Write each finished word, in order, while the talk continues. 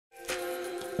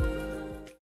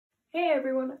Hey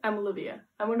everyone, I'm Olivia.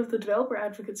 I'm one of the developer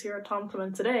advocates here at TomTom,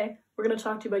 and today we're going to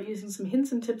talk to you about using some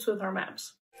hints and tips with our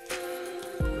maps.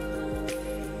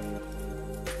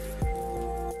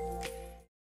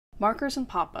 Markers and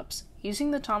pop-ups.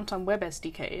 Using the TomTom Web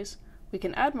SDKs, we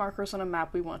can add markers on a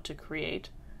map we want to create,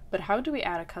 but how do we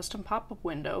add a custom pop-up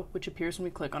window which appears when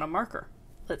we click on a marker?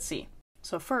 Let's see.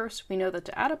 So first, we know that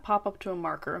to add a pop-up to a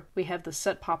marker, we have the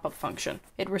SetPopup function.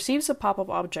 It receives a pop-up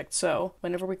object, so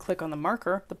whenever we click on the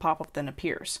marker, the pop-up then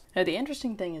appears. Now the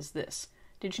interesting thing is this.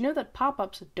 Did you know that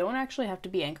pop-ups don't actually have to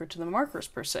be anchored to the markers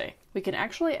per se? We can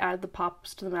actually add the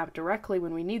pop-ups to the map directly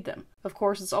when we need them. Of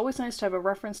course, it's always nice to have a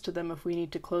reference to them if we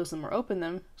need to close them or open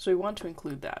them, so we want to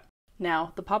include that.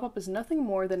 Now, the pop-up is nothing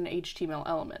more than an HTML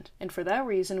element, and for that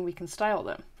reason we can style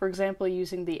them, for example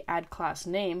using the add class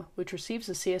name, which receives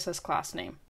a CSS class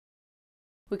name.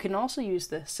 We can also use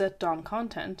the SetDOM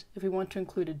Content if we want to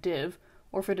include a div,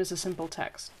 or if it is a simple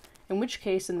text, in which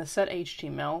case in the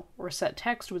SetHTML or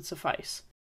SetText would suffice.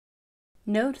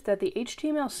 Note that the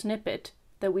HTML snippet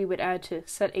that we would add to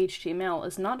SetHTML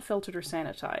is not filtered or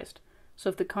sanitized, so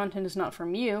if the content is not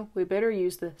from you, we better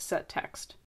use the SetText.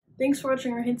 Thanks for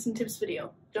watching our hints and tips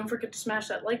video. Don't forget to smash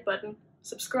that like button,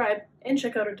 subscribe, and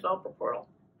check out our developer portal.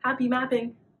 Happy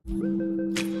mapping!